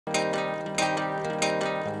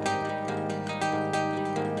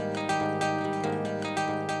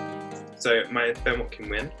So my name's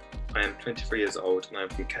Watkin-Wynn. I am 23 years old and I'm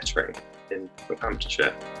from Kettering in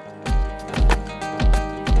Northamptonshire.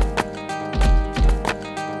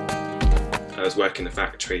 I was working in a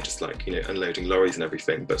factory, just like, unloading lorries and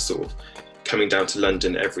everything, but sort of coming down to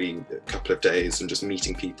London every couple of days and just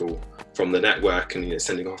meeting people from the network and,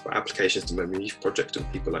 sending off applications to Mummy Youth Project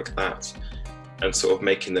and people like that, and sort of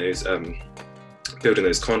making those, building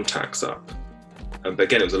those contacts up. But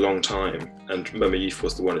again, it was a long time, and Mummy Youth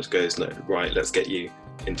was the one that goes, no, right, let's get you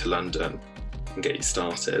into London and get you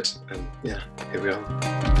started. And yeah, here we are.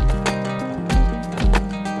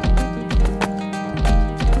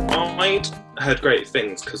 I'd heard great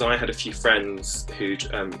things because I had a few friends who'd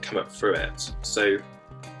come up through it. So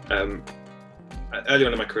early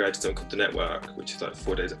on in my career, I did something called The Network, which is like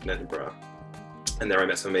 4 days up in Edinburgh. And there I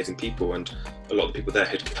met some amazing people, and a lot of the people there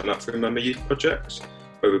had come up through Mummy Youth Project,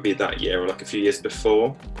 whether it be that year or like a few years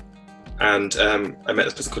before. And I met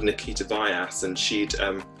this person called Nikita Vyas, and she'd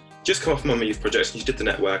just come off Mummy Youth Project, and she did The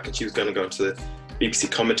Network, and she was going to go into the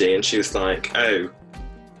BBC comedy, and she was like, oh,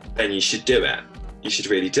 then you should do it. You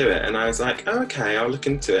should really do it. And I was like, oh, okay, I'll look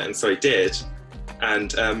into it. And so I did.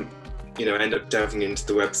 And, I ended up delving into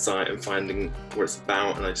the website and finding what it's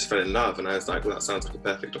about, and I just fell in love. And I was like, well, that sounds like a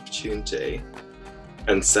perfect opportunity.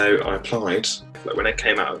 And so I applied. Like, when I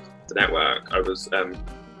came out of The Network, I was,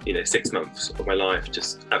 6 months of my life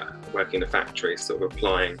just working in a factory, sort of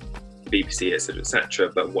applying to BBC, etc.,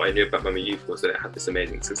 etc. But what I knew about Mummy Youth was that it had this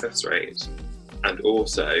amazing success rate. And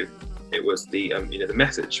also, it was the the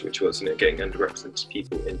message, which was getting underrepresented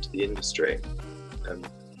people into the industry, and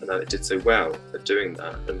that it did so well at doing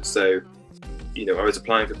that. And so, I was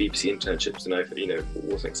applying for BBC internships, and I,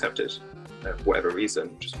 wasn't accepted for whatever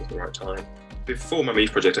reason, just wasn't the right time. Before Mummy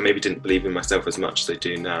Youth Project, I maybe didn't believe in myself as much as I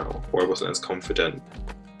do now, or I wasn't as confident.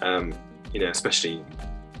 Especially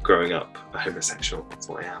growing up a homosexual, that's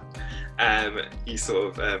what I am. You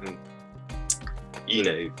sort of,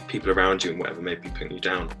 people around you and whatever may be putting you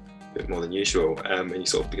down a bit more than usual, and you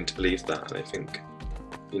sort of begin to believe that. And I think,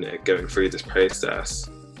 going through this process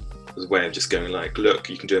was a way of just going like, look,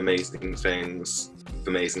 you can do amazing things with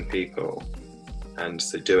amazing people, and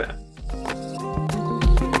so do it.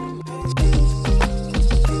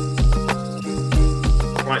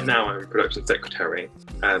 Right now I'm a production secretary,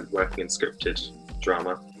 working in scripted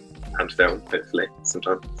drama and film, hopefully,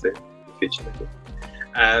 sometime soon, in the future maybe.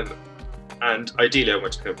 And ideally I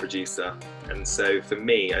want to become a producer. And so for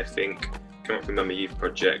me, I think coming up from Mummy Youth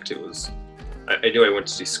Project, I knew I wanted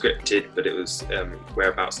to do scripted, but it was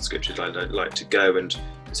whereabouts in scripted I'd like to go, and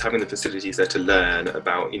just having the facilities there to learn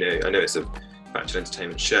about, I know it's a factual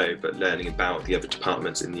entertainment show, but learning about the other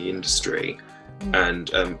departments in the industry, and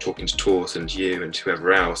talking to Tort and you and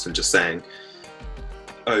whoever else, and just saying,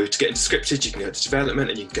 oh, to get into scripted you can go into development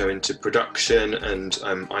and you can go into production, and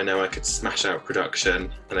I know I could smash out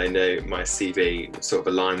production, and I know my CV would sort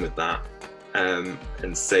of align with that, and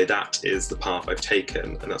so that is the path I've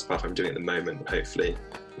taken, and that's the path I'm doing at the moment. Hopefully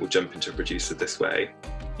we'll jump into a producer this way.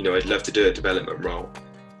 I'd love to do a development role,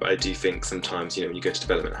 but I do think sometimes, when you go to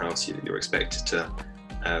development house, you're expected to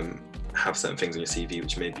have certain things on your CV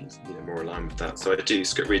which may be more aligned with that. So I do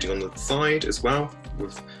script reading on the side as well,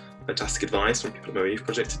 with fantastic advice from people at Mummy Youth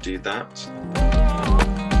Project to do that.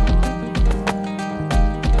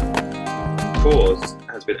 Pause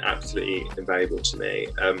has been absolutely invaluable to me.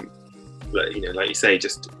 Like you say,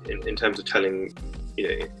 just in terms of telling,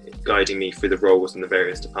 guiding me through the roles in the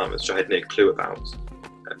various departments, which I had no clue about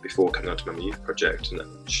before coming onto Mummy Youth Project, and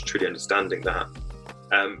truly understanding that.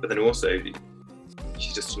 But then also,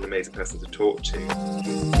 she's just an amazing person to talk to.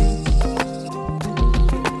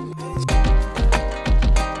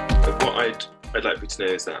 But what I'd like you to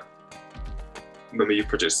know is that Mummy Youth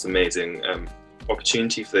Project is an amazing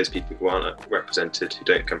opportunity for those people who aren't represented, who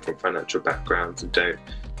don't come from financial backgrounds and don't,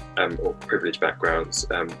 or privileged backgrounds,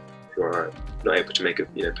 who are not able to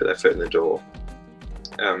put their foot in the door.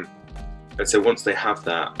 And so once they have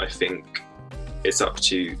that, I think it's up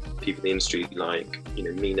to people in the industry like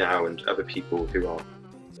me now and other people who are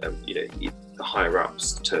the higher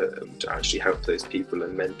ups to actually help those people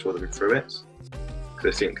and mentor them through it.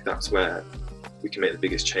 Because I think that's where we can make the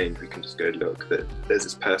biggest change. We can just go, look, that there's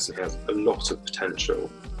this person who has a lot of potential,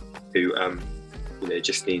 who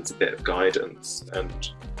just needs a bit of guidance,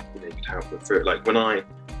 and you can help them through it. Like when I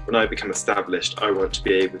become established, I want to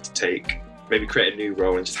be able to maybe create a new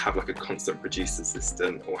role and just have like a constant producer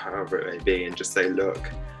assistant, or however it may be, and just say,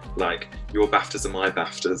 look, like, your BAFTAs are my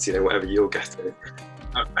BAFTAs, whatever you're getting.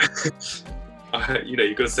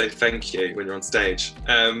 You've got to say thank you when you're on stage.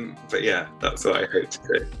 But yeah, that's what I hope to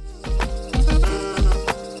do.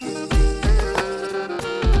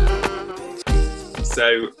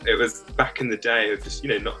 So it was back in the day of just,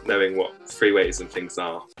 not knowing what freeways and things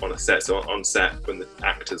are on a set. So on set, when the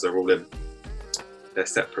actors are all in their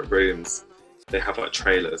separate rooms, they have like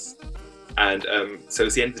trailers. And so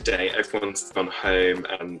it's the end of the day, everyone's gone home,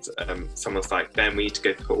 and someone's like, Ben, we need to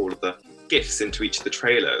go put all of the gifts into each of the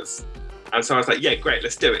trailers. And so I was like, yeah, great,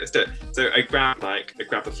 let's do it. So I grabbed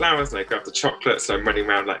the flowers and I grabbed the chocolates. So I'm running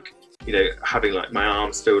around like, having like my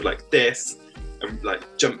arms filled like this, and like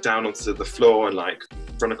jump down onto the floor and like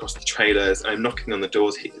run across the trailers. And I'm knocking on the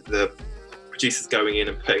doors. The producer's going in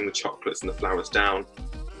and putting the chocolates and the flowers down.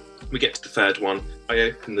 We get to the third one. I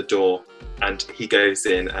open the door and he goes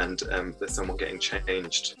in, and there's someone getting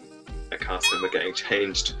changed, a cast member getting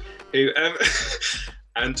changed, who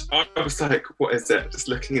and I was like, what is it? Just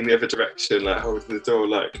looking in the other direction, like holding the door,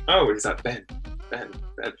 like, oh, he's like, Ben.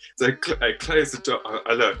 So I close the door,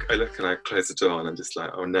 I look and I close the door, and I'm just like,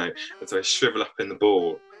 oh no. And so I shrivel up in the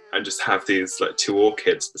ball and just have these like two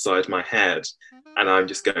orchids beside my head, and I'm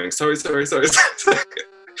just going, sorry.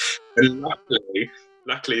 And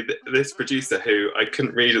luckily, this producer, who I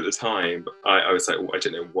couldn't read at the time, I was like, I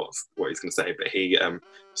don't know what he's going to say, but he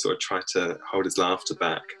sort of tried to hold his laughter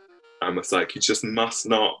back and was like, you just must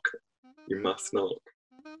knock. You must knock.